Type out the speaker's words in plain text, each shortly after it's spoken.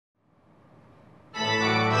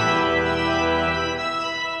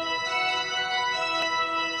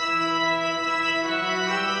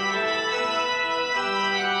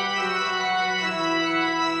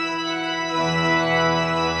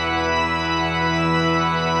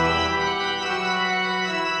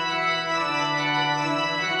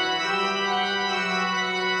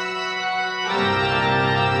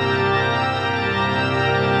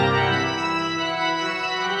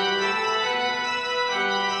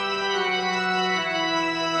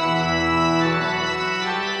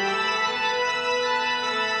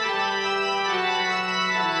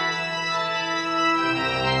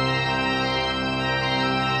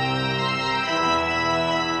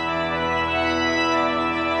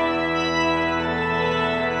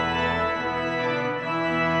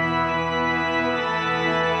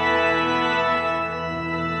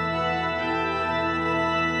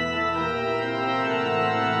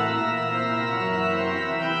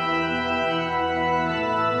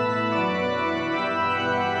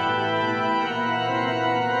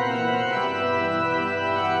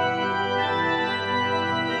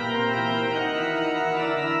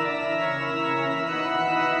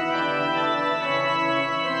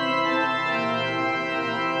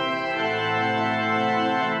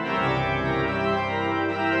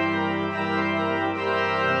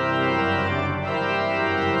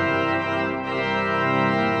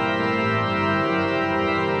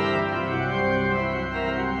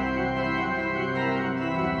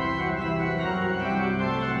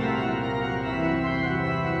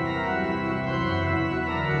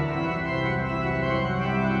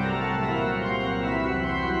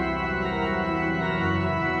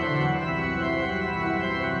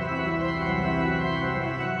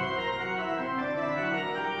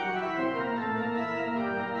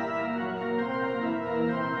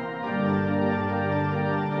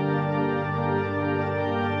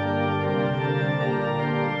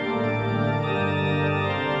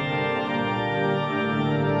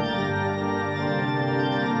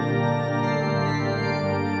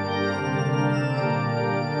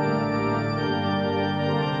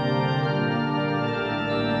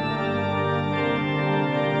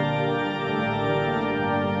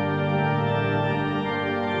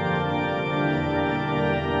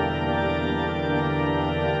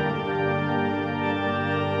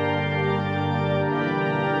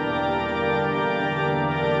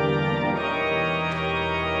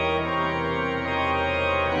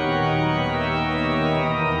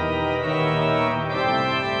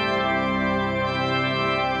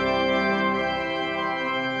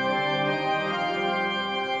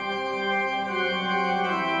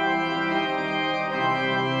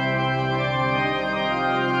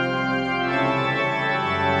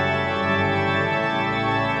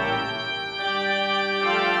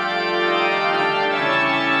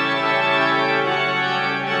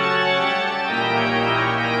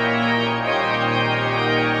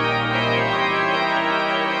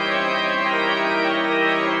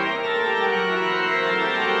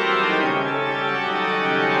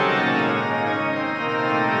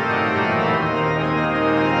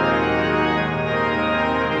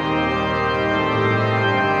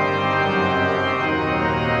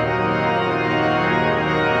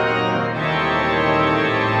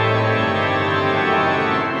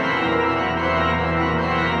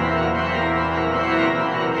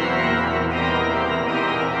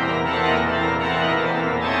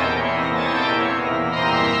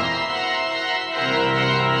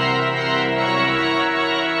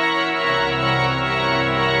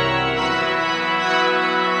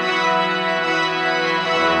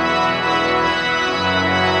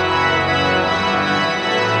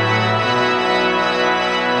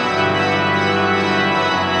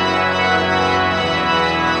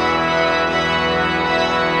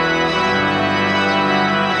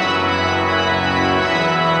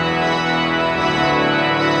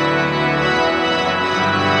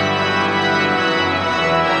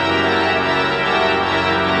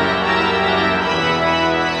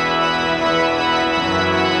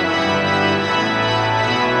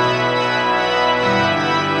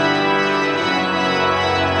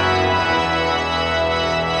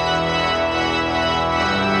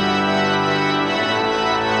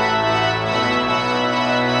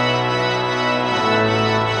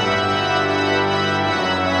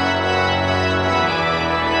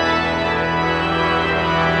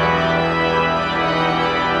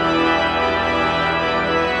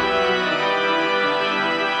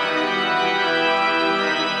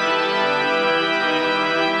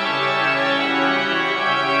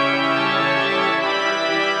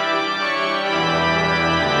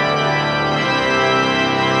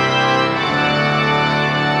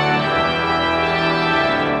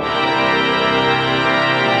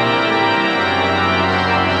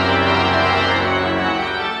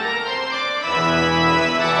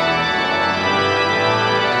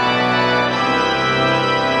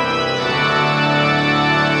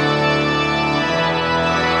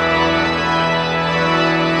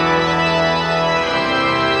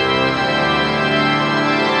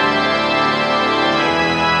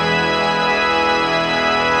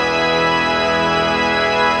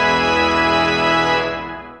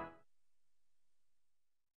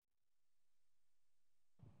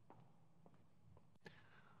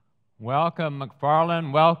Welcome,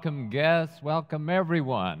 McFarlin. Welcome, guests. Welcome,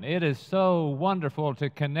 everyone. It is so wonderful to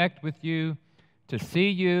connect with you, to see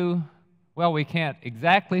you. Well, we can't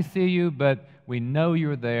exactly see you, but we know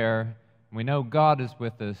you're there. We know God is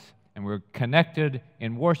with us, and we're connected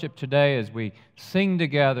in worship today as we sing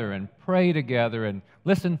together and pray together and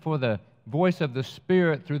listen for the voice of the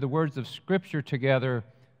Spirit through the words of Scripture together.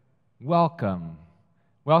 Welcome.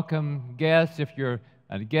 Welcome, guests. If you're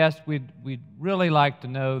a guest, we'd really like to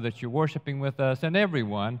know that you're worshiping with us. And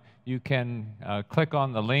everyone, you can click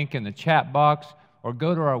on the link in the chat box or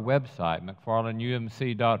go to our website,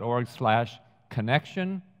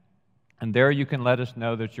 McFarlinUMC.org/connection, and there you can let us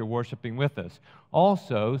know that you're worshiping with us.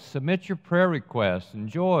 Also, submit your prayer requests and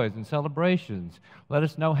joys and celebrations. Let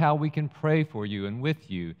us know how we can pray for you and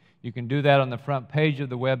with you. You can do that on the front page of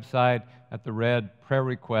the website at the red prayer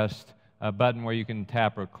request button where you can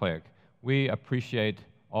tap or click. We appreciate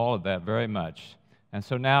all of that very much. And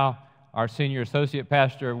so now our Senior Associate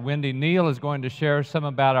Pastor, Wendy Neal, is going to share some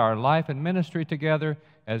about our life and ministry together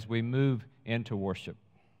as we move into worship.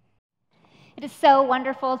 It is so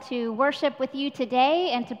wonderful to worship with you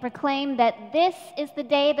today and to proclaim that this is the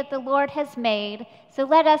day that the Lord has made, so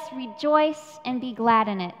let us rejoice and be glad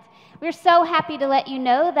in it. We're so happy to let you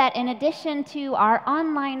know that in addition to our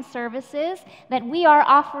online services, that we are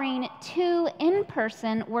offering 2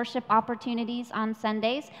 in-person worship opportunities on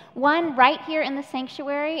Sundays, one right here in the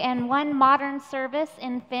sanctuary and one modern service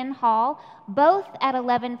in Finn Hall, both at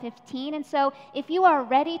 11:15. And so if you are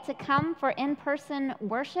ready to come for in-person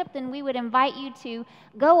worship, then we would invite you to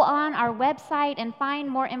go on our website and find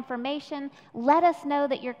more information. Let us know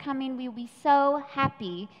that you're coming. We will be so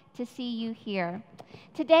happy to see you here.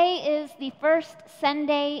 Today is the first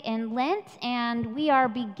Sunday in Lent, and we are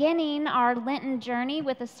beginning our Lenten journey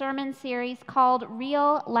with a sermon series called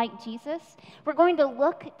Real Like Jesus. We're going to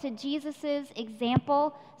look to Jesus'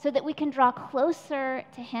 example so that we can draw closer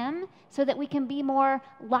to him, so that we can be more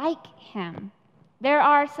like him. There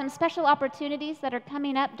are some special opportunities that are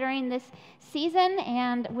coming up during this season,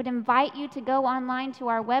 and would invite you to go online to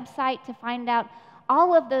our website to find out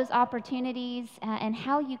all of those opportunities and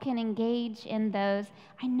how you can engage in those.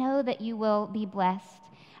 I know that you will be blessed.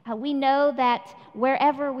 We know that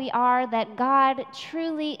wherever we are, that God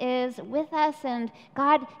truly is with us and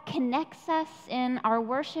God connects us in our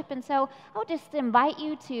worship. And so I would just invite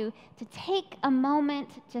you to take a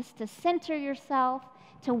moment just to center yourself,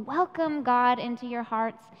 to welcome God into your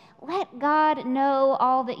hearts. Let God know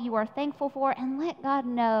all that you are thankful for, and let God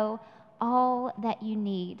know all that you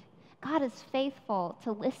need. God is faithful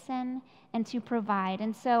to listen and to provide.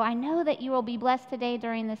 And so I know that you will be blessed today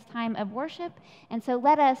during this time of worship. And so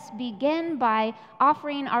let us begin by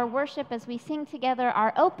offering our worship as we sing together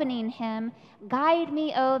our opening hymn, Guide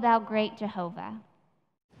Me, O Thou Great Jehovah.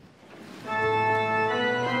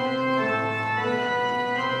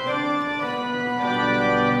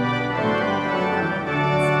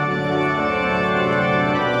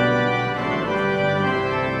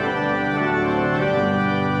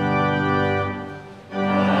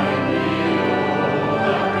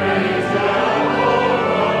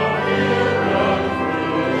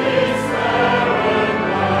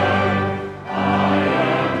 I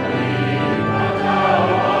am weak, but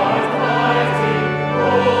thou art mighty.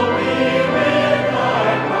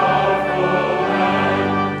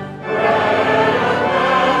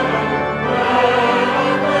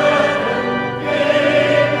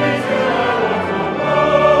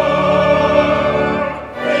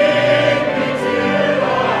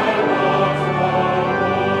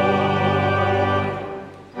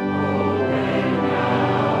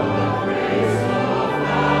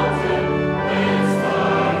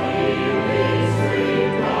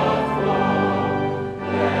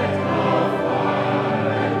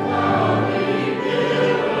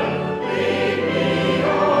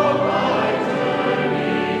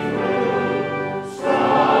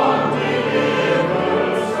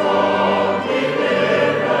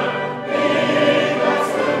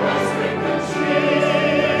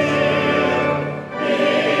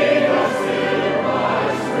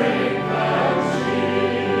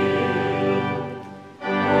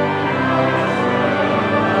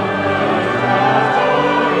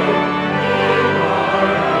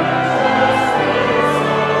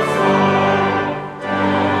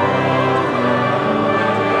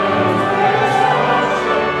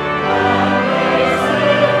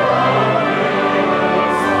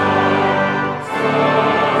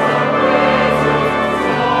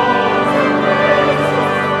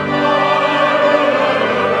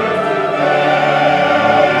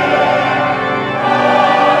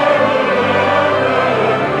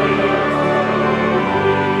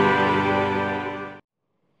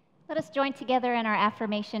 together in our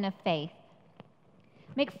affirmation of faith.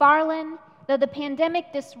 McFarlin, though the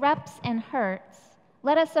pandemic disrupts and hurts,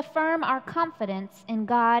 let us affirm our confidence in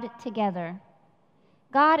God together.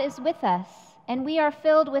 God is with us, and we are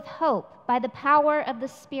filled with hope by the power of the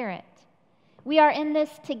Spirit. We are in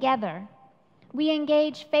this together. We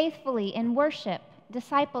engage faithfully in worship,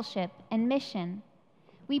 discipleship, and mission.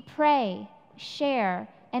 We pray, share,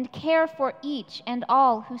 and care for each and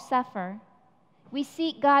all who suffer. We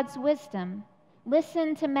seek God's wisdom,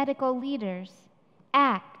 listen to medical leaders,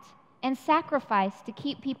 act, and sacrifice to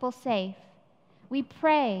keep people safe. We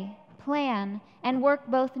pray, plan, and work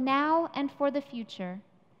both now and for the future.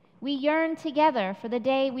 We yearn together for the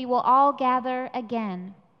day we will all gather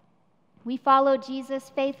again. We follow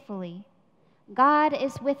Jesus faithfully. God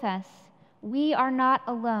is with us. We are not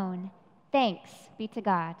alone. Thanks be to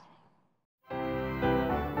God.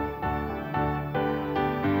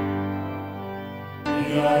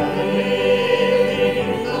 We are living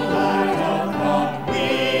in the light of God.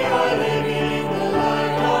 We are living in the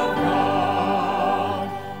light of God.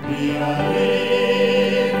 We are living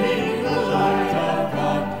in the light of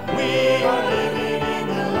God. We are living in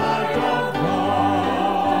the light of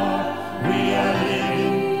God. We are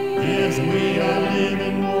living, yes, we are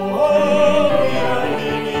living. Oh, we are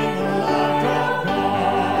living in the light of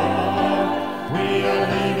God. We are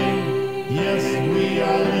living, yes, we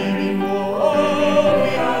are living. Oh,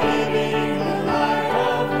 we are living in the light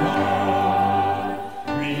of God.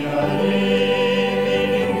 We are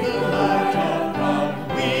living in the light of God.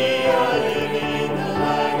 We are living in the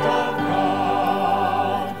light of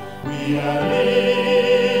God. We are living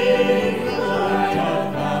in the light of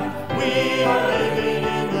God. We are living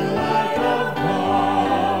in the light of God.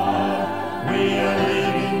 We are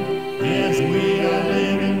living, yes, we are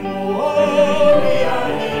living. Oh, we are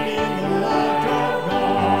living in the light of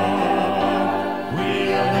God.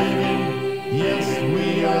 We are living, yes, we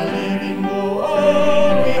are living.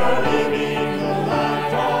 Oh, we are living in the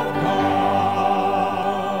light of God.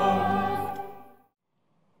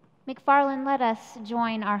 McFarlin, let us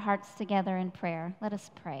join our hearts together in prayer. Let us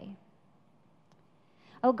pray.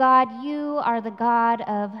 O God, you are the God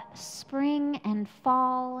of spring and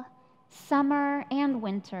fall, summer and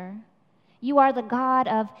winter. You are the God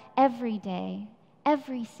of every day,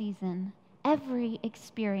 every season, every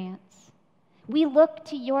experience. We look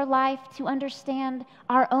to your life to understand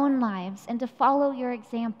our own lives and to follow your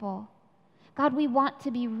example. God, we want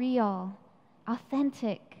to be real,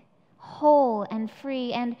 authentic, whole, and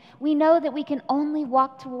free, and we know that we can only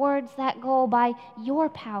walk towards that goal by your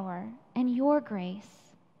power and your grace.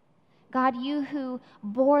 God, you who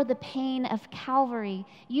bore the pain of Calvary,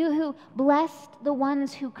 you who blessed the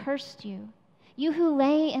ones who cursed you, you who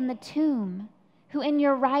lay in the tomb, who in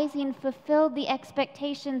your rising fulfilled the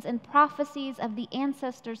expectations and prophecies of the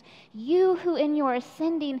ancestors, you who in your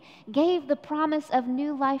ascending gave the promise of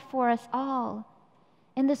new life for us all.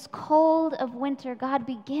 In this cold of winter, God,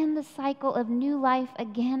 begin the cycle of new life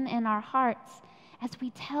again in our hearts as we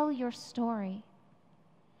tell your story.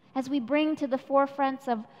 As we bring to the forefronts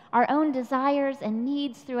of our own desires and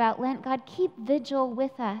needs throughout Lent, God, keep vigil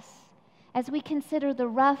with us as we consider the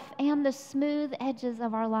rough and the smooth edges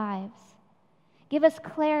of our lives. Give us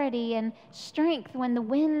clarity and strength when the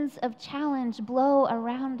winds of challenge blow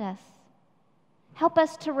around us. Help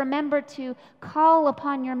us to remember to call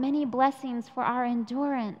upon your many blessings for our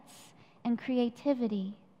endurance and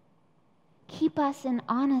creativity. Keep us in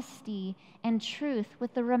honesty and truth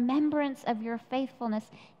with the remembrance of your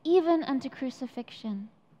faithfulness, even unto crucifixion.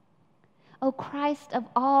 O Christ of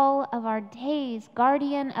all of our days,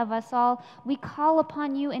 guardian of us all, we call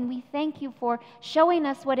upon you and we thank you for showing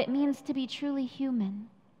us what it means to be truly human.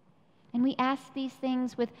 And we ask these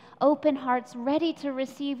things with open hearts, ready to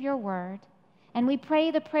receive your word. And we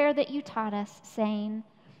pray the prayer that you taught us, saying,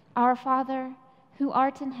 Our Father, who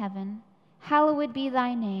art in heaven, hallowed be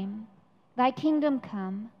thy name. Thy kingdom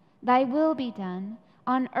come, thy will be done,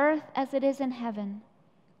 on earth as it is in heaven.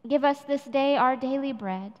 Give us this day our daily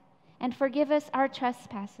bread, and forgive us our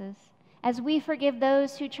trespasses, as we forgive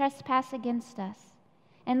those who trespass against us.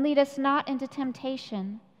 And lead us not into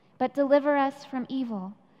temptation, but deliver us from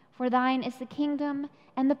evil. For thine is the kingdom,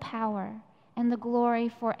 and the power, and the glory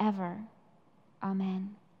forever.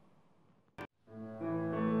 Amen.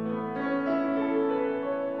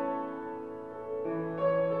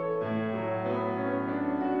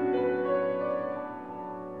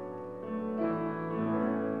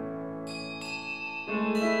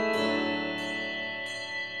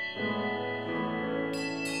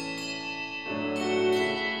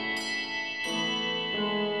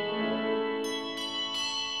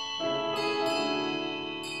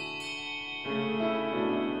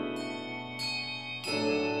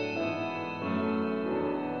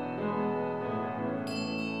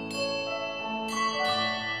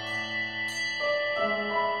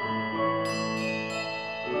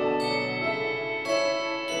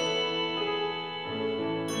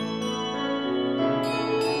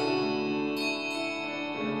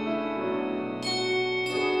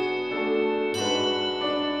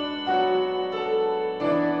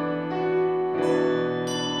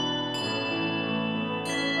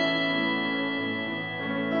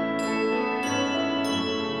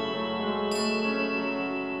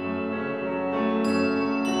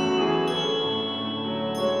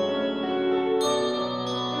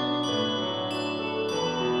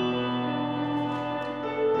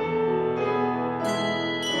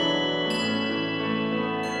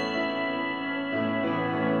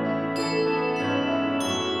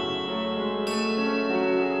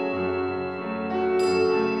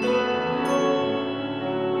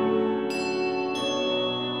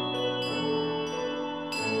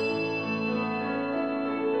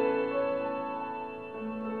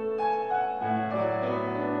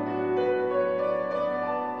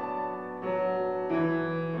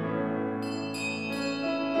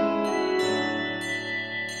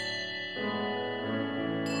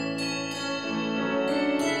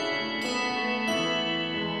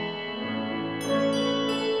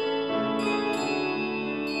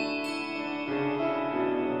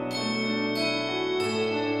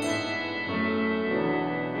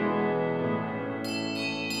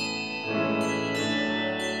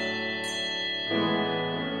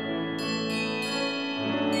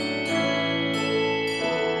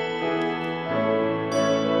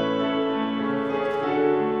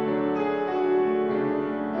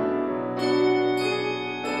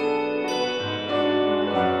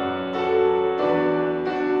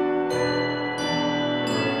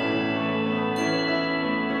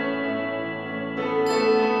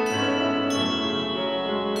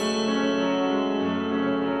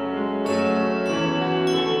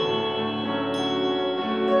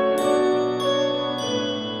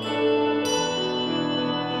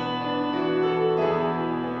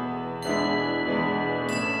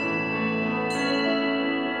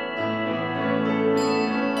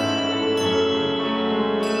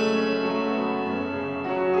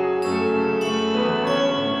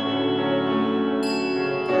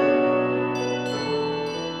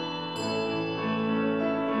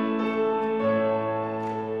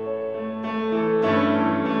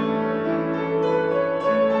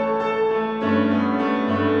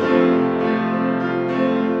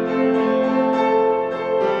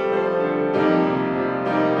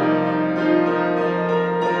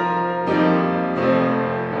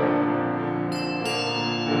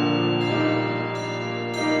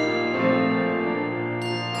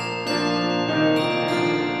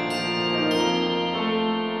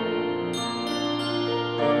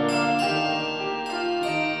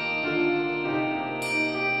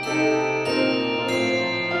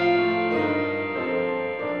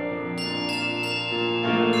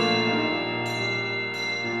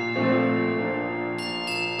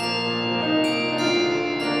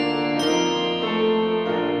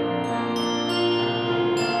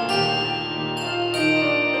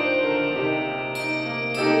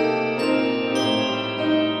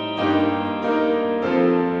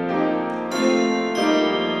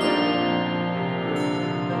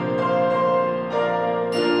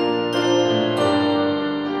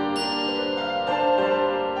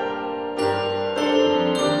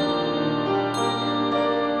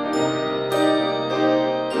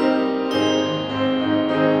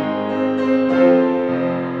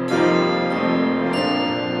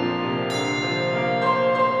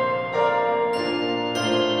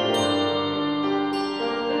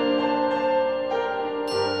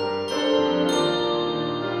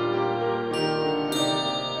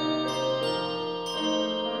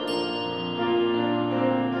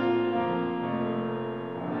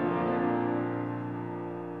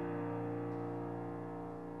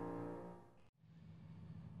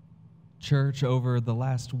 Church, over the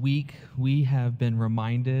last week, we have been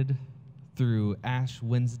reminded through Ash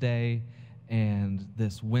Wednesday and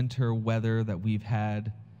this winter weather that we've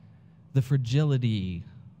had, the fragility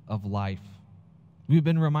of life. We've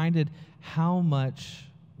been reminded how much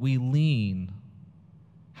we lean,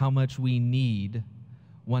 how much we need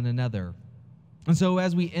one another. And so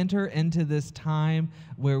as we enter into this time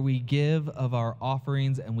where we give of our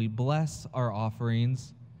offerings and we bless our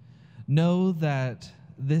offerings, know that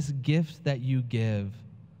this gift that you give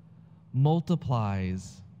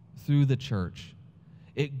multiplies through the church.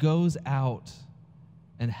 It goes out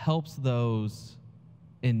and helps those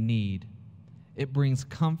in need. It brings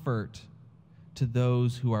comfort to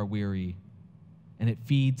those who are weary, and it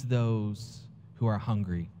feeds those who are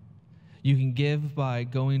hungry. You can give by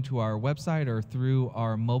going to our website or through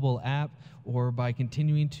our mobile app, or by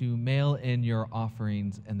continuing to mail in your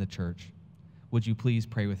offerings in the church. Would you please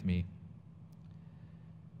pray with me?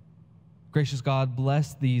 Gracious God,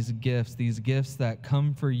 bless these gifts that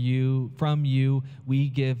come from you, we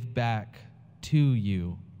give back to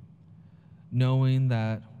you, knowing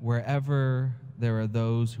that wherever there are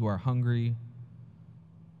those who are hungry,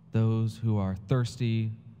 those who are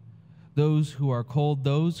thirsty, those who are cold,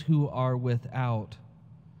 those who are without,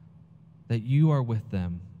 that you are with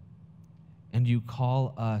them, and you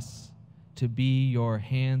call us to be your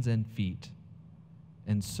hands and feet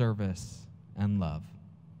in service and love.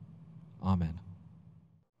 Amen.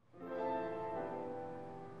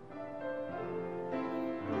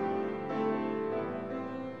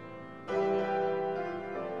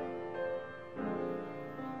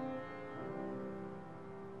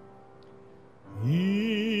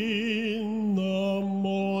 In the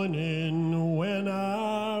morning when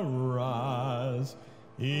I rise,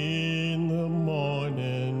 in the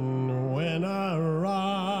morning when I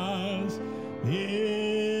rise,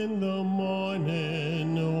 in the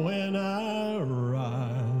morning when I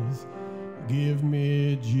rise, give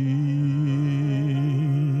me Jesus,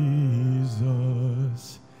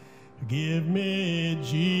 give me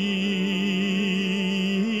Jesus,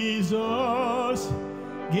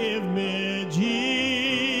 give me Jesus.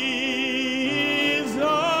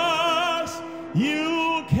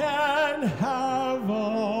 You can have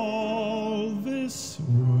all this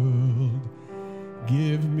world.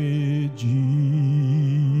 Give me Jesus.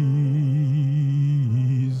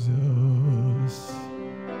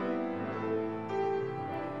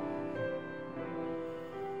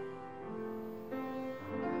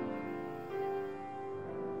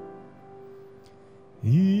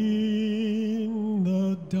 In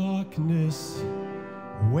the darkness,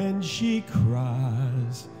 when she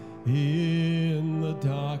cries, in the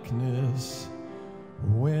darkness,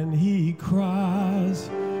 when he cries,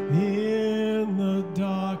 in the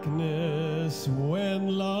darkness,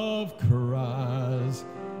 when love cries,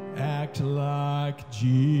 act like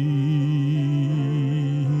Jesus,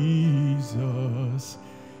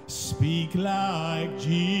 speak like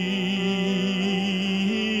Jesus,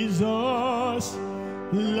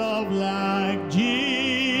 love like Jesus.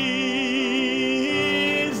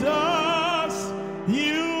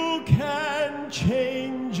 You can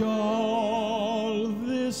change all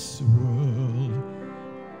this world.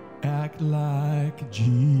 Act like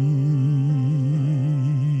Jesus.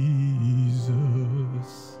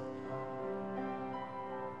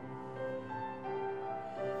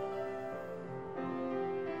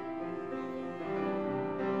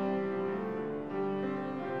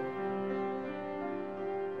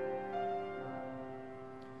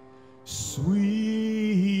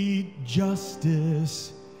 Sweet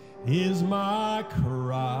justice is my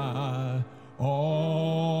cry,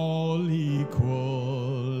 all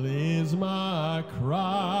equal is my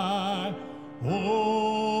cry.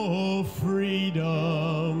 Oh,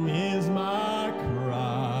 freedom is my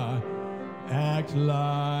cry, act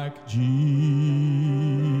like Jesus,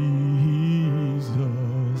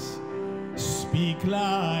 speak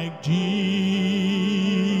like Jesus,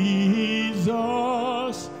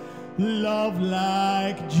 love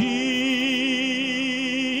like Jesus.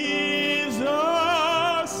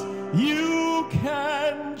 You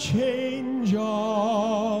can change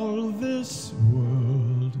all this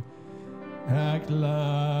world. Act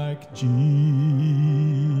like Jesus.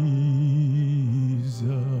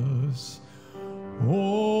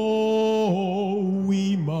 Oh,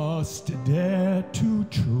 we must dare to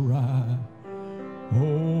try.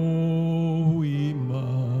 Oh, we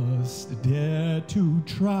must dare to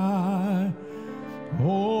try.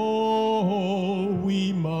 Oh,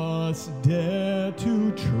 we must dare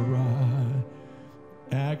to try.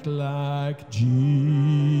 Act like Jesus.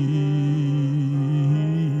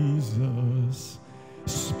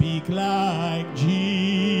 Speak like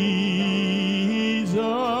Jesus.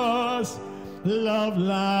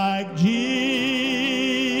 like Jesus,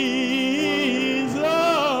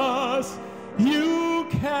 you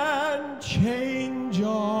can change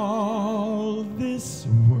all this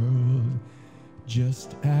world.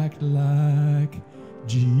 Just act like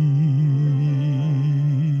Jesus.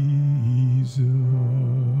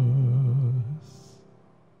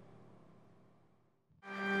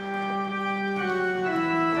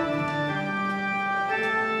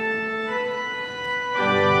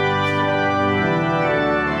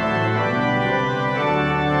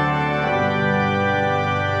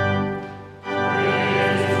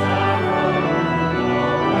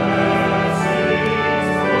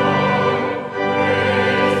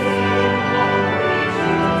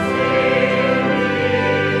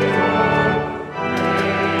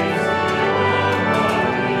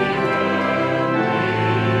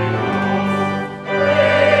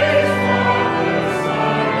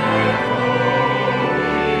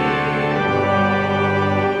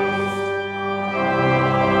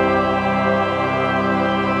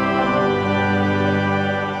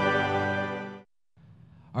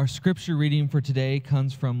 Our scripture reading for today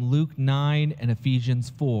comes from Luke 9 and Ephesians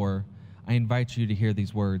 4. I invite you to hear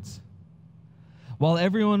these words. While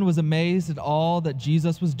everyone was amazed at all that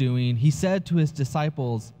Jesus was doing, he said to his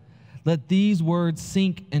disciples, "Let these words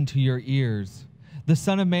sink into your ears. The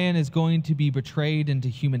Son of Man is going to be betrayed into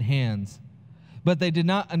human hands." But they did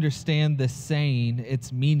not understand this saying.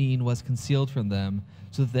 Its meaning was concealed from them,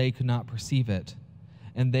 so that they could not perceive it.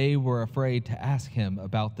 And they were afraid to ask him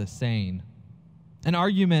about this saying. An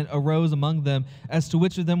argument arose among them as to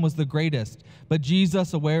which of them was the greatest. But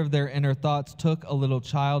Jesus, aware of their inner thoughts, took a little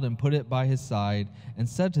child and put it by his side and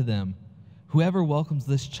said to them, "Whoever welcomes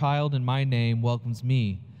this child in my name welcomes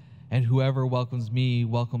me, and whoever welcomes me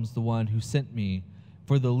welcomes the one who sent me.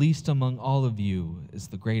 For the least among all of you is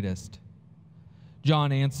the greatest."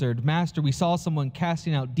 John answered, "Master, we saw someone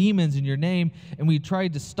casting out demons in your name, and we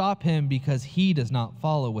tried to stop him because he does not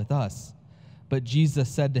follow with us." But Jesus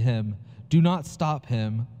said to him, "Do not stop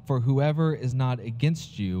him, for whoever is not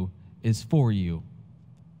against you is for you."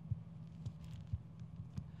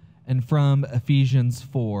 And from Ephesians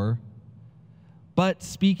 4, "But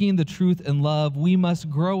speaking the truth in love, we must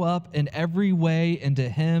grow up in every way into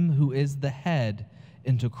him who is the head,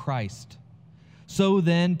 into Christ. So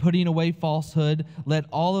then, putting away falsehood, let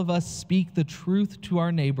all of us speak the truth to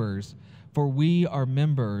our neighbors, for we are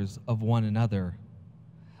members of one another.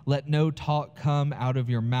 Let no talk come out of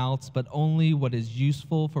your mouths, but only what is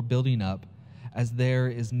useful for building up, as there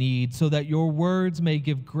is need, so that your words may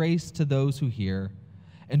give grace to those who hear.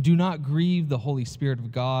 And do not grieve the Holy Spirit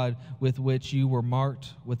of God, with which you were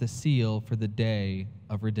marked with a seal for the day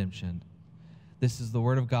of redemption." This is the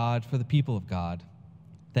word of God for the people of God.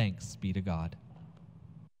 Thanks be to God.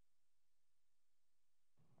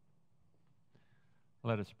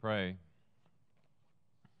 Let us pray.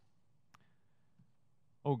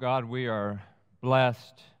 Oh God, we are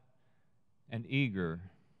blessed and eager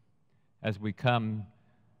as we come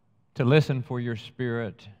to listen for your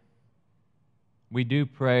Spirit. We do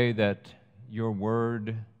pray that your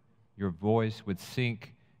word, your voice would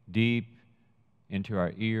sink deep into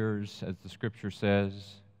our ears, as the Scripture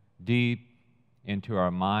says, deep into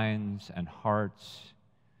our minds and hearts,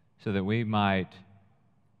 so that we might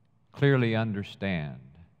clearly understand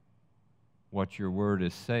what your word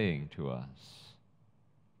is saying to us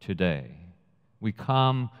today. We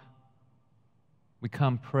come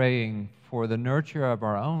praying for the nurture of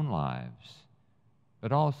our own lives,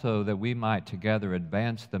 but also that we might together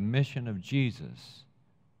advance the mission of Jesus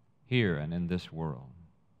here and in this world.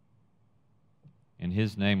 In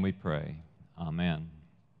his name we pray. Amen.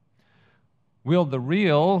 Will the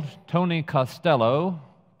real Tony Costello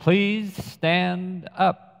please stand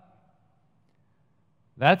up?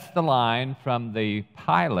 That's the line from the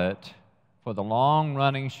pilot for the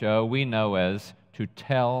long-running show we know as To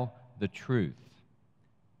Tell the Truth.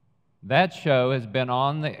 That show has been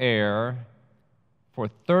on the air for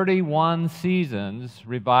 31 seasons,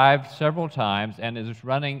 revived several times, and is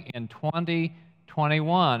running in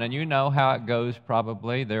 2021. And you know how it goes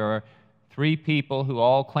probably. There are 3 people who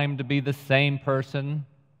all claim to be the same person,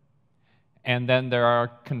 and then there are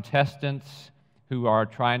contestants who are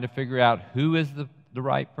trying to figure out who is the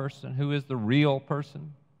right person, who is the real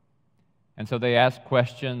person. And so they ask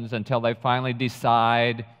questions until they finally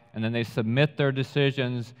decide, and then they submit their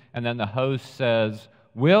decisions, and then the host says,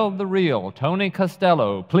 "Will the real Tony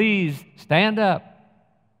Costello please stand up?"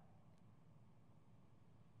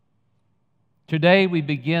 Today we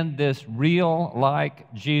begin this Real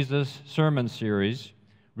Like Jesus sermon series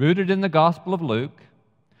rooted in the Gospel of Luke,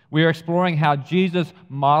 We are exploring how Jesus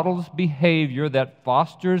models behavior that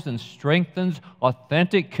fosters and strengthens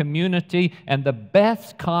authentic community and the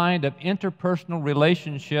best kind of interpersonal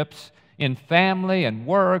relationships in family and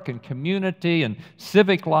work and community and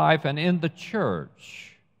civic life and in the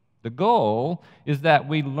church. The goal is that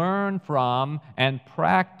we learn from and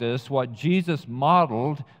practice what Jesus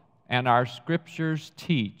modeled and our scriptures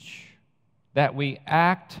teach, that we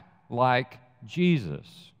act like Jesus.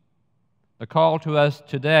 The call to us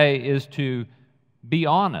today is to be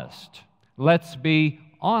honest. Let's be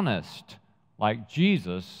honest, like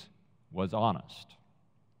Jesus was honest.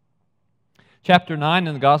 Chapter 9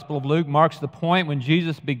 in the Gospel of Luke marks the point when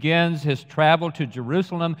Jesus begins his travel to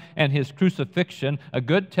Jerusalem and his crucifixion, a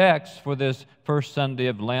good text for this first Sunday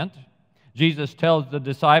of Lent. Jesus tells the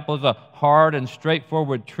disciples a hard and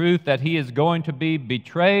straightforward truth that he is going to be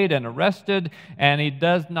betrayed and arrested, and he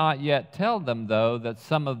does not yet tell them, though, that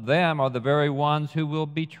some of them are the very ones who will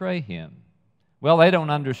betray him. Well, they don't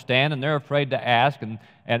understand, and they're afraid to ask and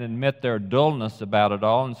admit their dullness about it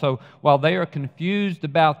all. And so while they are confused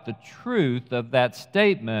about the truth of that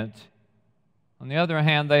statement, on the other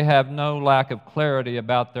hand, they have no lack of clarity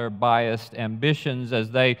about their biased ambitions as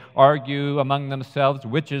they argue among themselves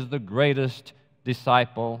which is the greatest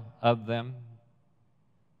disciple of them.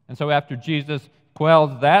 And so after Jesus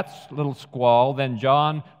quells that little squall, then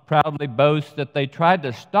John proudly boasts that they tried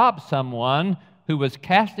to stop someone who was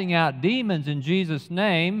casting out demons in Jesus'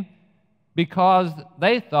 name because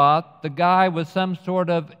they thought the guy was some sort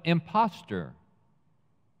of imposter,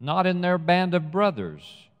 not in their band of brothers.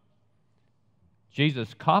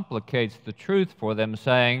 Jesus complicates the truth for them,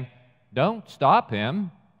 saying, "Don't stop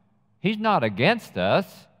him. He's not against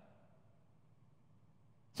us.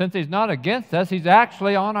 Since he's not against us, he's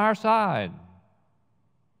actually on our side."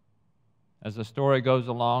 As the story goes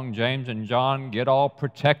along, James and John get all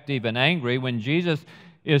protective and angry when Jesus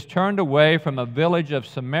is turned away from a village of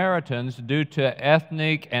Samaritans due to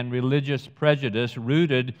ethnic and religious prejudice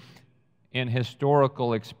rooted in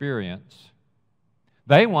historical experience.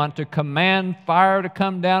 They want to command fire to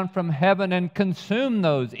come down from heaven and consume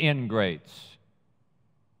those ingrates.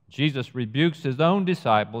 Jesus rebukes his own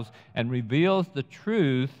disciples and reveals the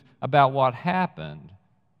truth about what happened,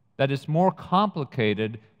 that it's more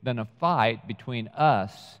complicated than a fight between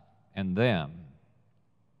us and them.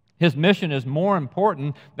 His mission is more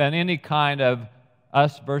important than any kind of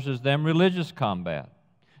us versus them religious combat.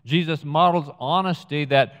 Jesus models honesty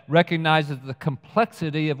that recognizes the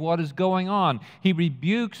complexity of what is going on. He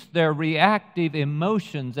rebukes their reactive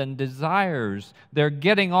emotions and desires. They're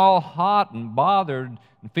getting all hot and bothered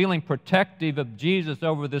and feeling protective of Jesus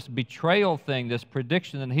over this betrayal thing, this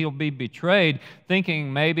prediction that he'll be betrayed,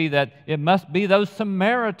 thinking maybe that it must be those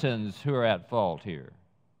Samaritans who are at fault here.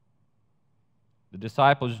 The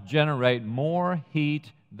disciples generate more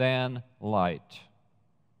heat than light.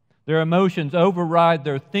 Their emotions override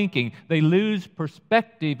their thinking. They lose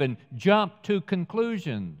perspective and jump to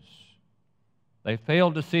conclusions. They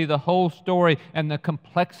fail to see the whole story and the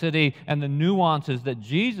complexity and the nuances that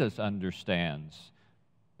Jesus understands.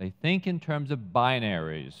 They think in terms of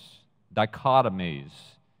binaries, dichotomies,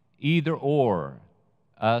 either or,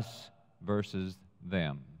 us versus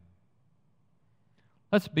them.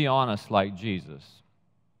 Let's be honest like Jesus.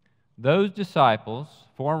 Those disciples,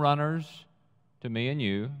 forerunners to me and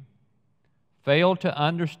you, fail to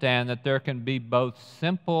understand that there can be both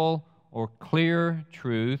simple or clear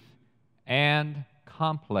truth and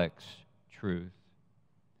complex truth.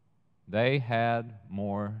 They had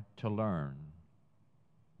more to learn.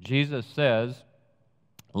 Jesus says,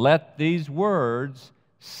 "Let these words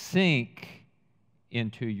sink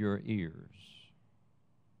into your ears."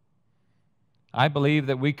 I believe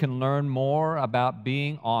that we can learn more about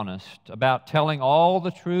being honest, about telling all the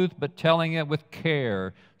truth, but telling it with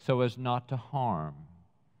care so as not to harm.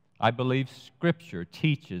 I believe Scripture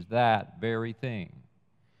teaches that very thing.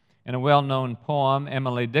 In a well-known poem,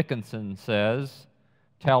 Emily Dickinson says,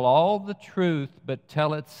 "Tell all the truth, but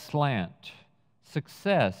tell it slant.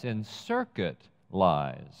 Success in circuit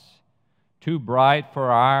lies. Too bright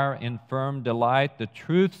for our infirm delight, the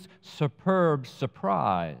truth's superb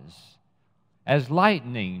surprise. As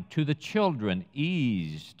lightning to the children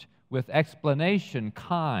eased, with explanation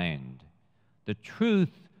kind, the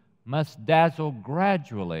truth must dazzle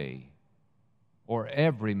gradually, or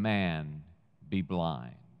every man be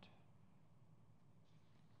blind."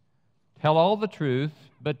 Tell all the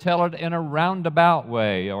truth, but tell it in a roundabout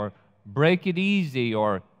way, or break it easy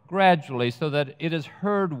or gradually so that it is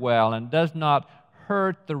heard well and does not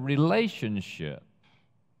hurt the relationship.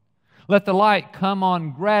 Let the light come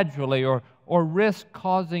on gradually or risk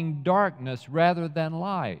causing darkness rather than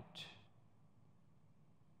light.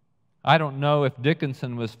 I don't know if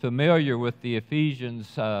Dickinson was familiar with the Ephesians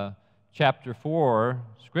chapter 4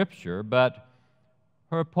 scripture, but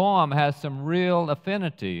her poem has some real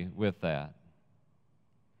affinity with that.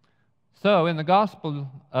 So, in the Gospel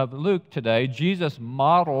of Luke today, Jesus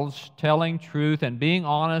models telling truth and being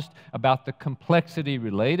honest about the complexity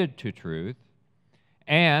related to truth.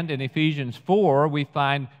 And in Ephesians 4, we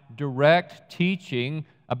find direct teaching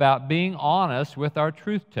about being honest with our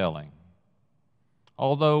truth-telling.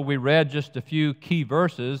 Although we read just a few key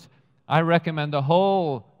verses, I recommend the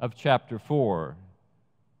whole of chapter 4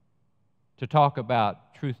 to talk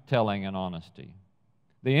about truth-telling and honesty.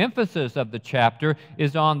 The emphasis of the chapter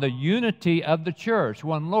is on the unity of the church,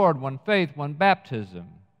 one Lord, one faith, one baptism,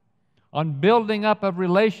 on building up of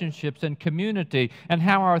relationships and community, and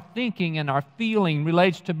how our thinking and our feeling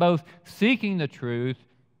relates to both seeking the truth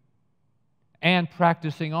and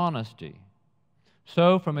practicing honesty.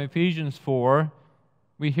 So from Ephesians 4,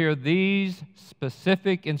 we hear these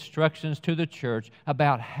specific instructions to the church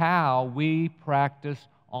about how we practice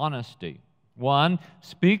honesty. 1,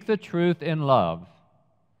 speak the truth in love.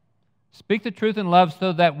 Speak the truth in love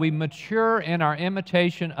so that we mature in our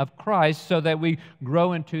imitation of Christ, so that we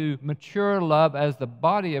grow into mature love as the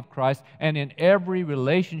body of Christ and in every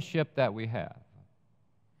relationship that we have.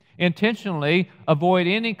 Intentionally avoid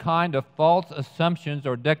any kind of false assumptions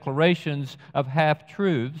or declarations of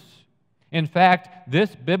half-truths. In fact,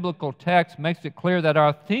 this biblical text makes it clear that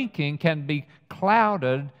our thinking can be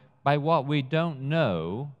clouded by what we don't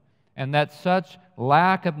know, and that such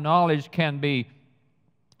lack of knowledge can be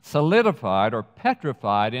solidified or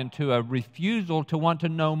petrified into a refusal to want to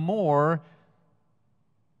know more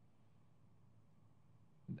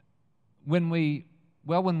when we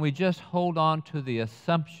just hold on to the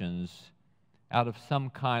assumptions out of some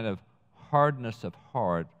kind of hardness of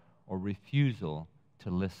heart or refusal to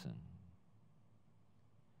listen.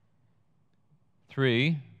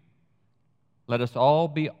 3, let us all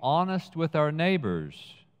be honest with our neighbors,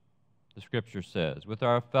 the Scripture says, with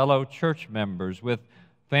our fellow church members, with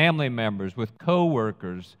family members, with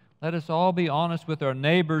co-workers. Let us all be honest with our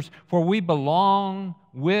neighbors, for we belong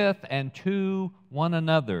with and to one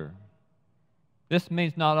another. This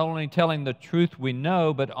means not only telling the truth we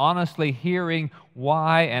know, but honestly hearing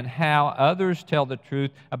why and how others tell the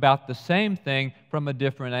truth about the same thing from a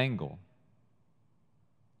different angle.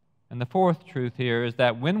 And the 4th truth here is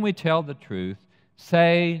that when we tell the truth,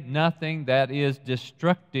 say nothing that is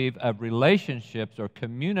destructive of relationships or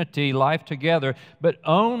community life together, but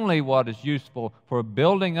only what is useful for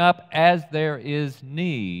building up as there is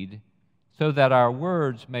need, so that our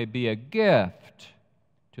words may be a gift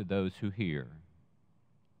to those who hear.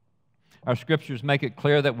 Our scriptures make it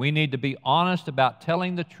clear that we need to be honest about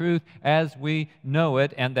telling the truth as we know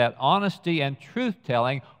it, and that honesty and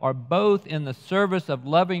truth-telling are both in the service of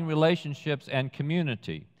loving relationships and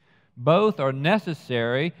community. Both are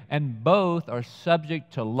necessary, and both are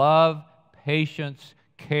subject to love, patience,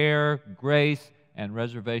 care, grace, and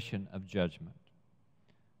reservation of judgment.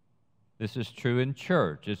 This is true in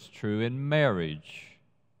church. It's true in marriage,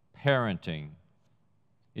 parenting.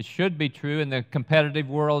 It should be true in the competitive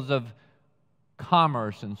worlds of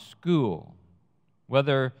commerce and school,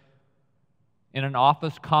 whether in an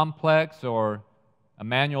office complex or a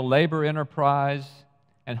manual labor enterprise,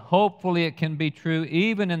 and hopefully it can be true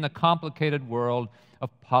even in the complicated world of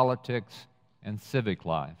politics and civic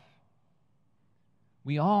life.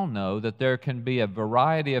 We all know that there can be a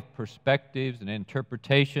variety of perspectives and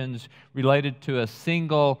interpretations related to a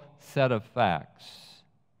single set of facts.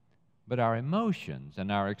 But our emotions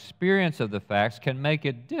and our experience of the facts can make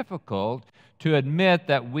it difficult to admit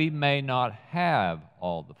that we may not have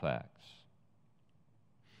all the facts.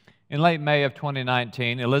 In late May of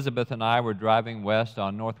 2019, Elizabeth and I were driving west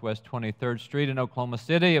on Northwest 23rd Street in Oklahoma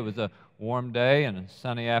City. It was a warm day and a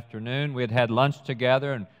sunny afternoon. We had had lunch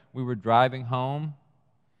together and we were driving home.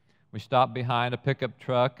 We stopped behind a pickup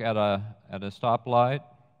truck at a stoplight.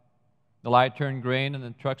 The light turned green and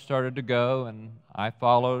the truck started to go, and I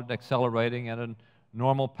followed, accelerating at a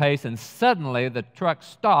normal pace, and suddenly the truck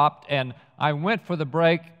stopped and I went for the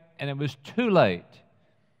brake and it was too late.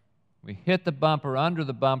 We hit the bumper, under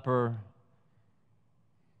the bumper.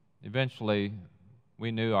 Eventually,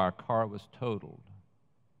 we knew our car was totaled.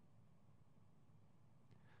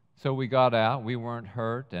 So we got out. We weren't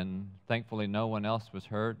hurt, and thankfully no one else was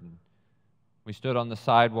hurt. And we stood on the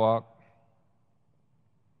sidewalk.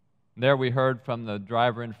 There we heard from the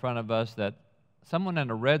driver in front of us that someone in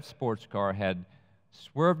a red sports car had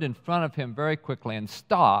swerved in front of him very quickly and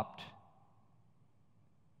stopped.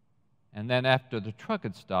 And then after the truck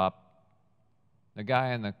had stopped, the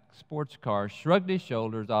guy in the sports car shrugged his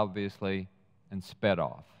shoulders, obviously, and sped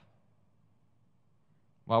off.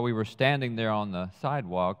 while we were standing there on the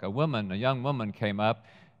sidewalk, a young woman came up.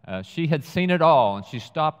 She had seen it all, and she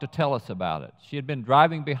stopped to tell us about it. She had been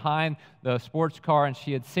driving behind the sports car, and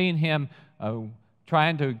she had seen him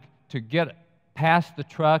trying to get past the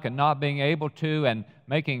truck and not being able to, and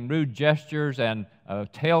making rude gestures and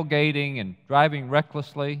tailgating and driving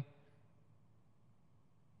recklessly.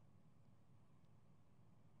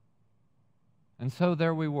 And so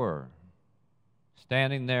there we were,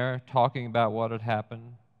 standing there talking about what had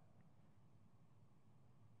happened.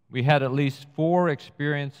 We had at least 4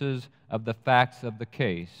 experiences of the facts of the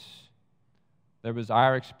case. There was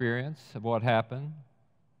our experience of what happened,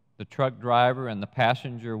 the truck driver and the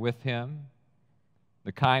passenger with him,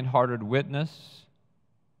 the kind-hearted witness,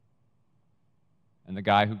 and the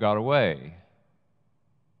guy who got away.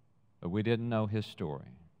 But we didn't know his story.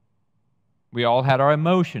 We all had our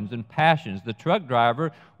emotions and passions. The truck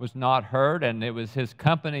driver was not hurt, and it was his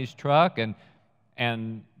company's truck,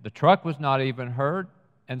 and the truck was not even hurt.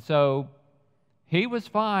 And so he was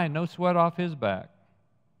fine, no sweat off his back.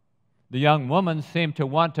 The young woman seemed to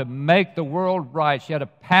want to make the world right. She had a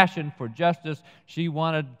passion for justice. She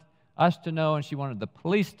wanted us to know, and she wanted the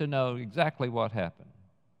police to know exactly what happened.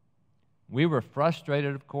 We were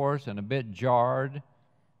frustrated, of course, and a bit jarred,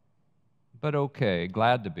 but okay,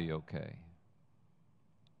 glad to be okay.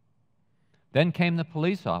 Then came the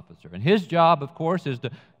police officer, and his job, of course, is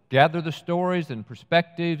to gather the stories and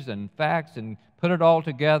perspectives and facts and put it all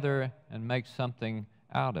together and make something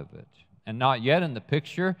out of it. And not yet in the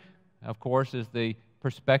picture, of course, is the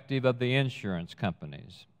perspective of the insurance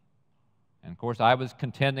companies. And of course, I was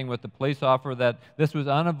contending with the police officer that this was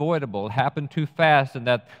unavoidable, it happened too fast, and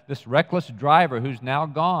that this reckless driver who's now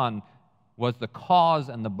gone was the cause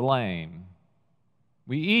and the blame.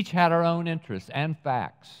 We each had our own interests and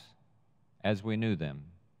facts as we knew them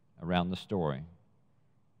around the story.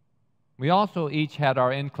 We also each had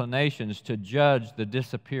our inclinations to judge the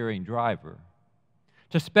disappearing driver,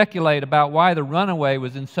 to speculate about why the runaway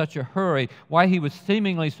was in such a hurry, why he was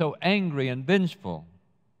seemingly so angry and vengeful.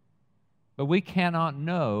 But we cannot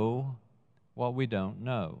know what we don't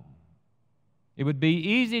know. It would be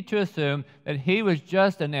easy to assume that he was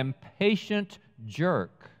just an impatient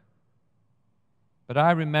jerk. But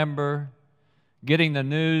I remember getting the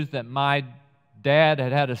news that my dad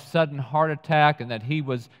had had a sudden heart attack and that he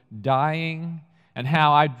was dying, and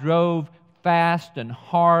how I drove fast and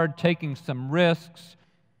hard, taking some risks,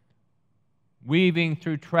 weaving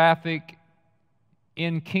through traffic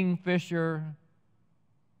in Kingfisher,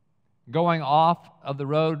 going off of the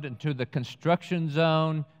road into the construction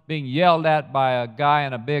zone, being yelled at by a guy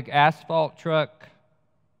in a big asphalt truck.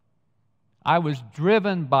 I was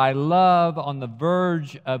driven by love on the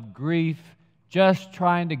verge of grief, just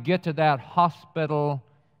trying to get to that hospital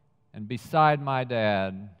and beside my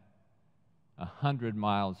dad 100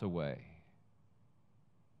 miles away.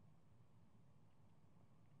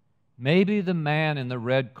 Maybe the man in the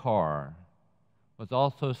red car was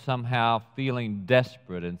also somehow feeling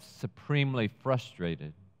desperate and supremely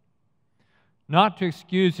frustrated. Not to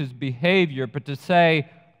excuse his behavior, but to say,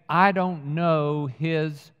 I don't know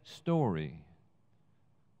his story.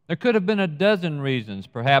 There could have been a dozen reasons,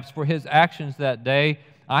 perhaps, for his actions that day.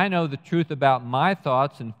 I know the truth about my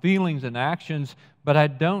thoughts and feelings and actions, but I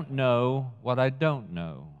don't know what I don't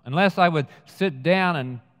know. Unless I would sit down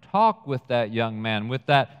and talk with that young man, with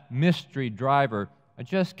that mystery driver, I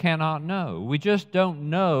just cannot know. We just don't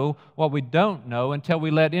know what we don't know until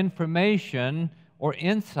we let information or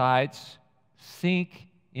insights sink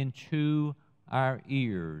into our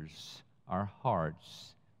ears, our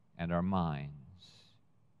hearts, and our minds.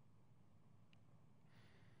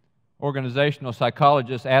 Organizational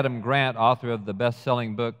psychologist Adam Grant, author of the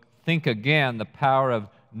best-selling book, Think Again, The Power of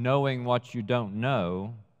Knowing What You Don't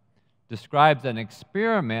Know, describes an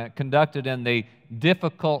experiment conducted in the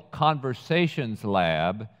Difficult Conversations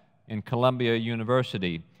Lab in Columbia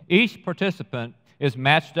University. Each participant is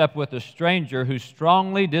matched up with a stranger who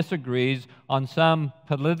strongly disagrees on some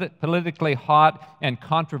politically hot and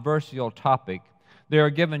controversial topic. They are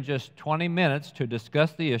given just 20 minutes to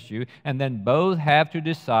discuss the issue, and then both have to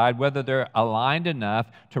decide whether they're aligned enough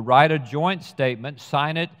to write a joint statement,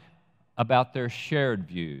 sign it, about their shared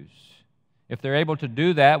views. If they're able to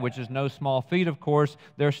do that, which is no small feat, of course,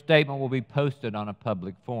 their statement will be posted on a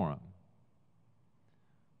public forum.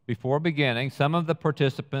 Before beginning, some of the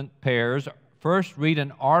participant pairs first read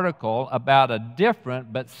an article about a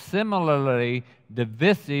different but similarly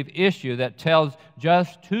divisive issue that tells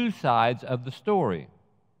just two sides of the story.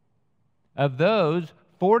 Of those,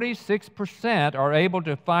 46% are able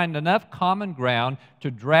to find enough common ground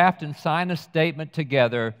to draft and sign a statement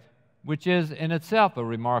together which is in itself a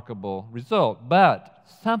remarkable result. But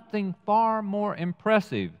something far more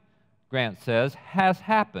impressive, Grant says, has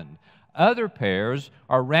happened. Other pairs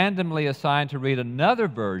are randomly assigned to read another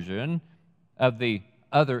version of the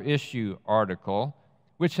other issue article,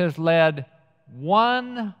 which has led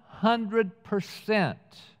 100%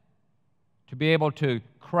 to be able to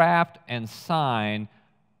craft and sign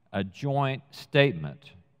a joint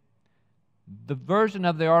statement. The version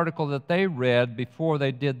of the article that they read before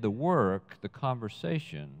they did the work, the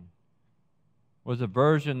conversation, was a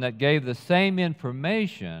version that gave the same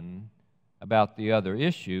information about the other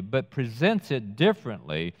issue, but presents it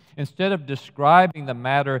differently. Instead of describing the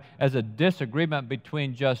matter as a disagreement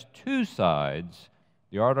between just two sides,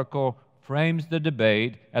 the article frames the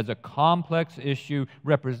debate as a complex issue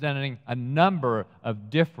representing a number of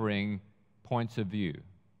differing points of view.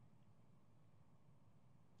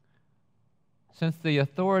 Since the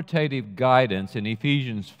authoritative guidance in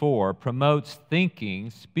Ephesians 4 promotes thinking,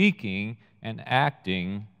 speaking, and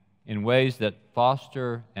acting in ways that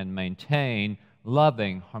foster and maintain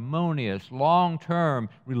loving, harmonious, long-term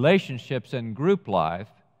relationships and group life,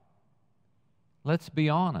 let's be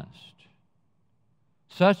honest.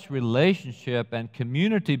 Such relationship and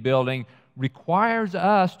community building requires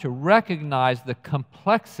us to recognize the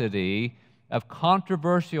complexity of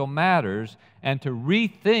controversial matters and to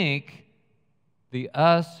rethink the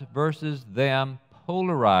us versus them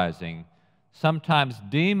polarizing, sometimes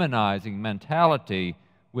demonizing mentality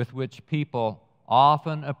with which people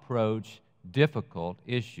often approach difficult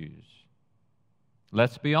issues.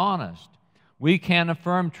 Let's be honest. We can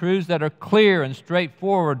affirm truths that are clear and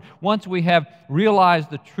straightforward once we have realized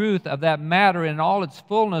the truth of that matter in all its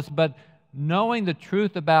fullness, but knowing the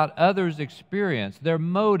truth about others' experience, their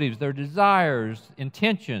motives, their desires,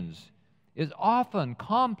 intentions, is often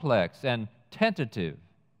complex and tentative.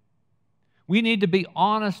 We need to be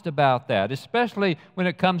honest about that, especially when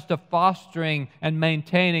it comes to fostering and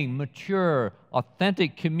maintaining mature,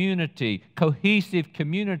 authentic community, cohesive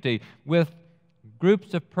community with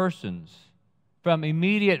groups of persons, from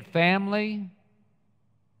immediate family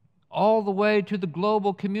all the way to the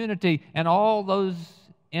global community and all those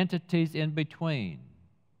entities in between.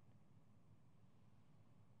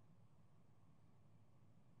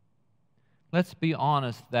 Let's be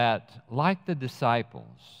honest that, like the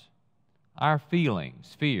disciples, our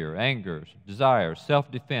feelings, fear, anger, desires,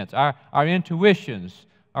 self-defense, our intuitions,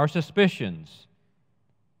 our suspicions,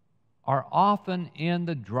 are often in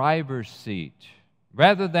the driver's seat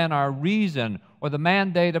rather than our reason or the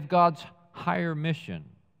mandate of God's higher mission.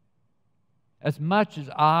 As much as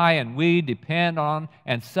I and we depend on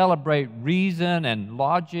and celebrate reason and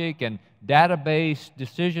logic and database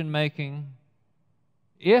decision-making,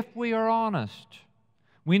 if we are honest,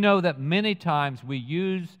 we know that many times we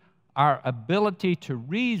use our ability to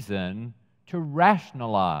reason to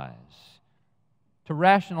rationalize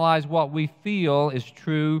what we feel is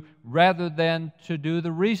true rather than to do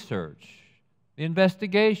the research, the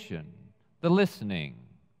investigation, the listening.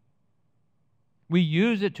 We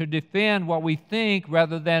use it to defend what we think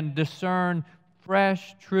rather than discern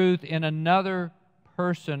fresh truth in another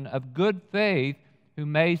person of good faith who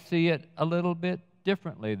may see it a little bit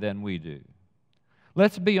differently than we do.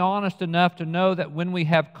 Let's be honest enough to know that when we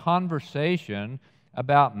have conversation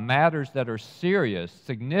about matters that are serious,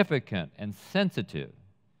 significant, and sensitive,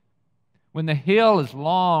 when the hill is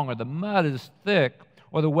long or the mud is thick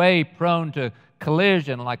or the way prone to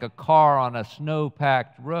collision like a car on a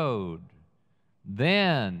snow-packed road,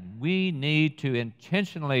 then we need to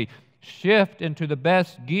intentionally shift into the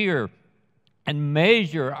best gear and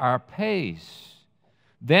measure our pace.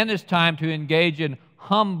 Then it's time to engage in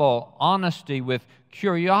humble honesty with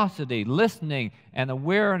curiosity, listening, and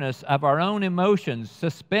awareness of our own emotions,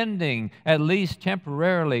 suspending, at least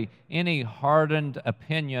temporarily, any hardened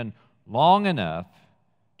opinion long enough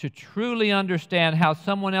to truly understand how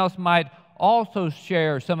someone else might also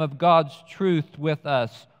share some of God's truth with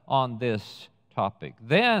us on this topic.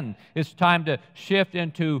 Then it's time to shift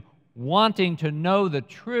into wanting to know the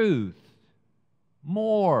truth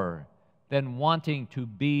more than wanting to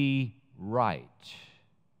be right.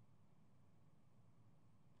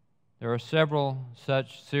 There are several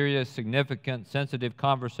such serious, significant, sensitive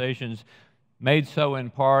conversations made so in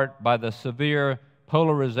part by the severe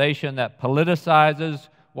polarization that politicizes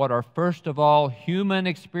what are first of all human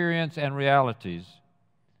experience and realities.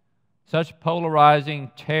 Such polarizing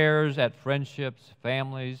tears at friendships,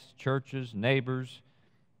 families, churches, neighbors.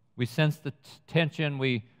 We sense the tension,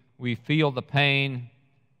 we feel the pain,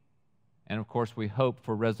 and of course we hope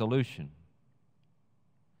for resolution.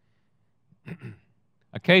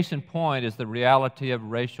 A case in point is the reality of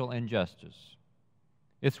racial injustice.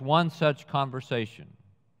 It's one such conversation.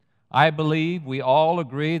 I believe we all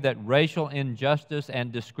agree that racial injustice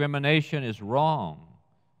and discrimination is wrong.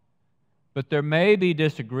 But there may be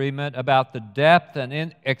disagreement about the depth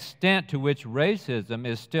and extent to which racism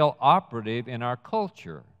is still operative in our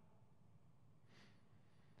culture.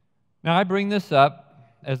 Now, I bring this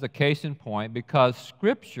up as a case in point because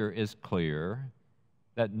Scripture is clear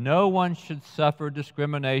that no one should suffer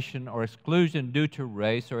discrimination or exclusion due to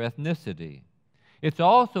race or ethnicity. It's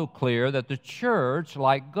also clear that the church,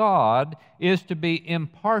 like God, is to be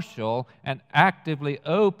impartial and actively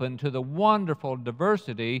open to the wonderful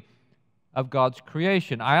diversity of God's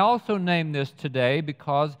creation. I also name this today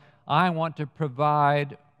because I want to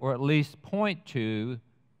provide, or at least point to,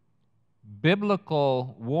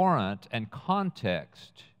 biblical warrant and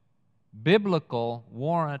context, biblical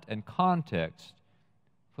warrant and context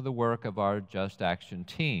for the work of our Just Action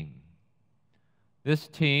team. This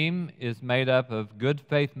team is made up of good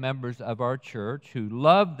faith members of our church who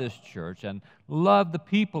love this church and love the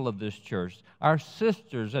people of this church, our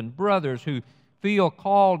sisters and brothers who feel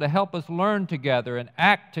called to help us learn together and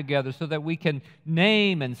act together so that we can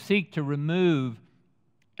name and seek to remove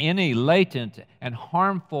any latent and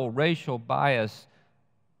harmful racial bias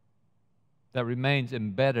that remains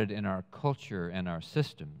embedded in our culture and our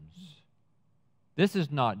systems. This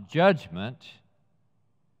is not judgment.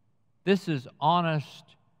 This is honest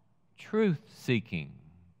truth-seeking,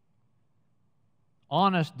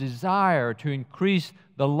 honest desire to increase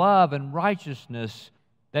the love and righteousness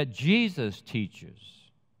that Jesus teaches.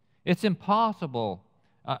 It's impossible,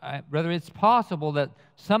 it's possible that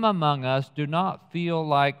some among us do not feel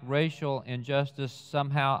like racial injustice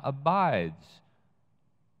somehow abides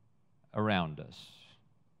around us.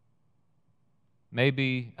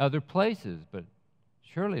 Maybe other places, but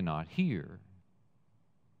surely not here.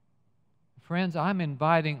 Friends, I'm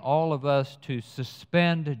inviting all of us to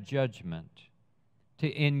suspend judgment,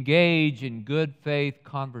 to engage in good faith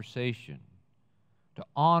conversation, to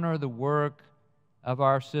honor the work of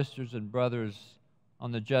our sisters and brothers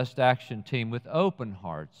on the Just Action team with open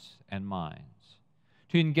hearts and minds,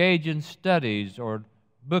 to engage in studies or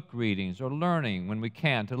book readings or learning when we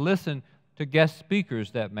can, to listen to guest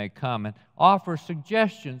speakers that may come and offer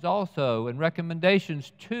suggestions also and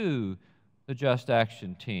recommendations to the Just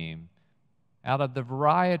Action team out of the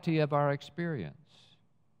variety of our experience.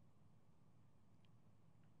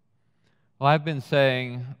 Well, I've been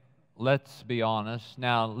saying, let's be honest.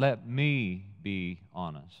 Now, let me be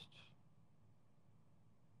honest.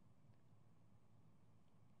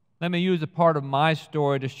 Let me use a part of my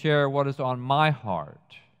story to share what is on my heart.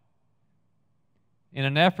 In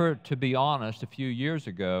an effort to be honest, a few years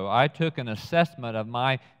ago, I took an assessment of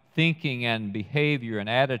my thinking and behavior and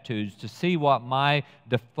attitudes to see what my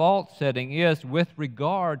default setting is with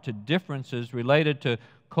regard to differences related to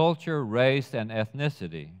culture, race, and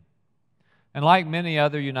ethnicity. And like many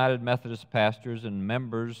other United Methodist pastors and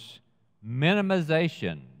members,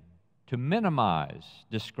 minimization, to minimize,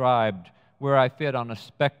 described where I fit on a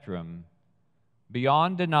spectrum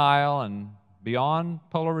beyond denial and beyond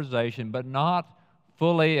polarization, but not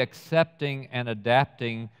fully accepting and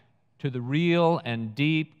adapting to the real and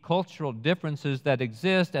deep cultural differences that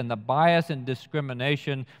exist and the bias and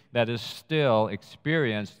discrimination that is still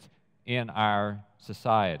experienced in our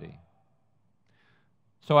society.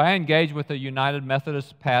 So I engaged with a United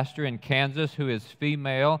Methodist pastor in Kansas who is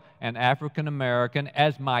female and African American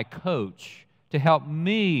as my coach to help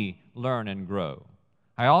me learn and grow.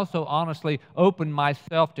 I also honestly opened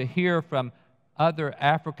myself to hear from other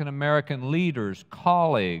African American leaders,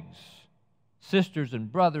 colleagues, sisters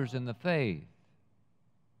and brothers in the faith.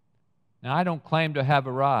 Now, I don't claim to have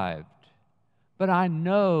arrived, but I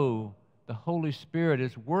know the Holy Spirit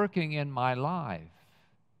is working in my life,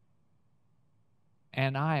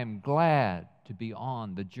 and I am glad to be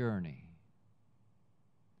on the journey.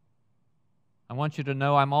 I want you to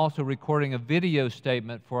know I'm also recording a video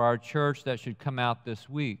statement for our church that should come out this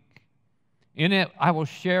week. In it, I will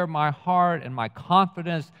share my heart and my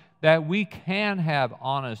confidence that we can have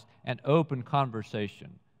honest and open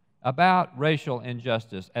conversation about racial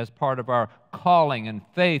injustice as part of our calling and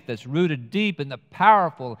faith that's rooted deep in the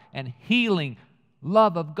powerful and healing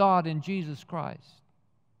love of God in Jesus Christ.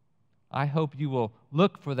 I hope you will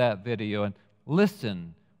look for that video and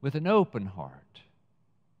listen with an open heart.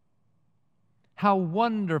 How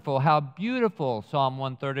wonderful, how beautiful, Psalm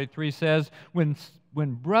 133 says, when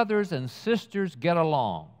brothers and sisters get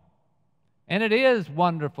along. And it is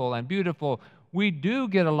wonderful and beautiful. We do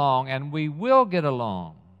get along and we will get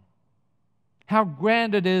along. How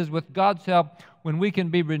grand it is with God's help when we can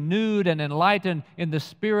be renewed and enlightened in the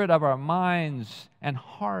spirit of our minds and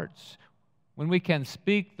hearts, when we can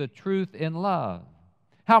speak the truth in love.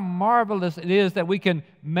 How marvelous it is that we can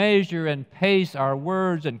measure and pace our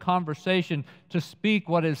words and conversation to speak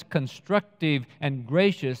what is constructive and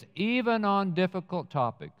gracious, even on difficult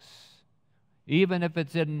topics, even if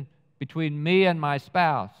it's in between me and my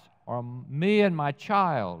spouse, or me and my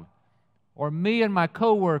child, or me and my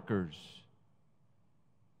coworkers,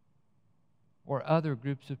 or other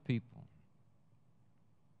groups of people.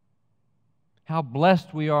 How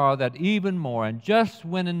blessed we are that even more, and just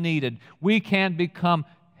when needed, we can become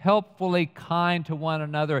helpfully kind to one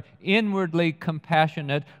another, inwardly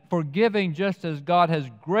compassionate, forgiving just as God has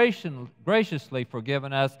graciously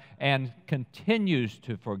forgiven us and continues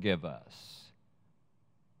to forgive us.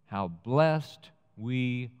 How blessed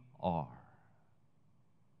we are.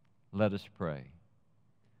 Let us pray.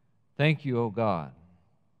 Thank you, O God,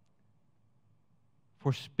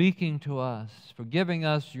 for speaking to us, for giving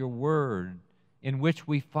us your word in which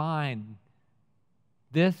we find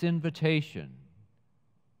this invitation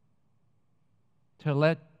to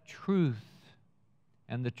let truth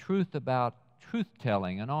and the truth about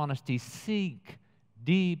truth-telling and honesty seek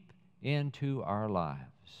deep into our lives.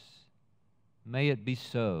 May it be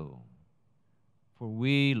so, for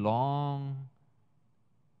we long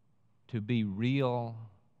to be real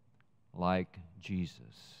like Jesus.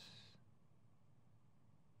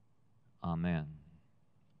 Amen.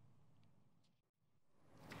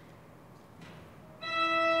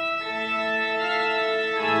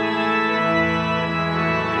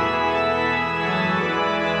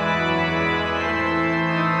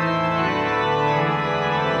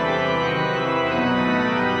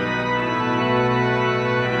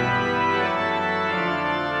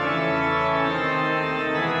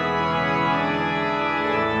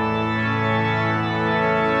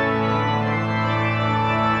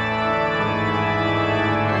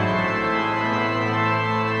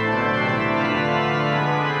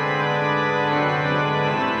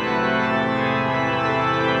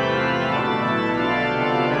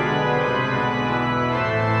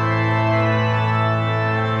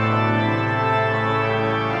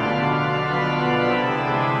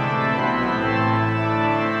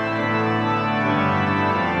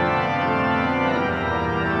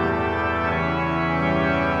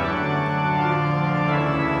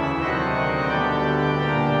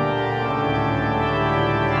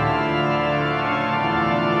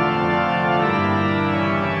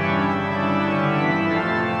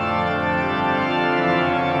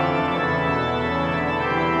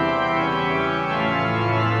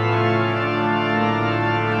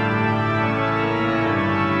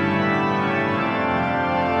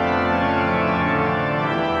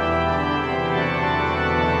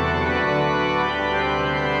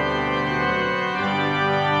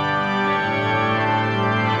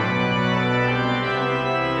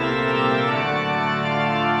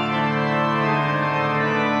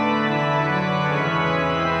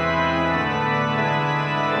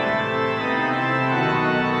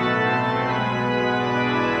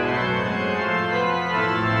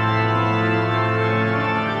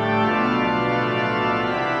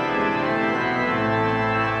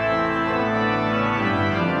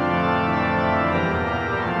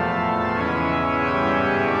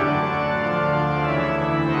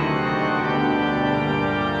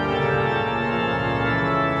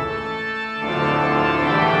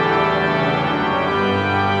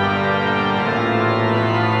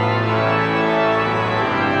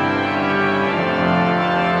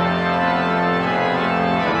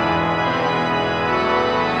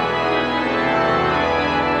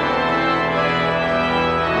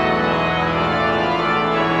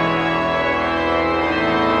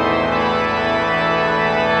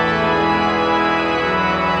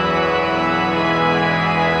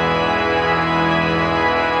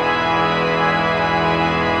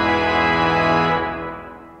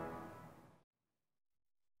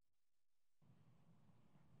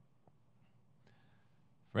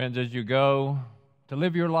 Friends, as you go to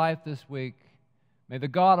live your life this week, may the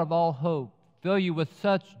God of all hope fill you with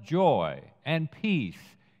such joy and peace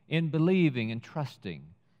in believing and trusting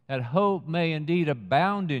that hope may indeed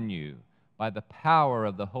abound in you by the power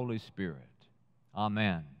of the Holy Spirit.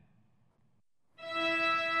 Amen.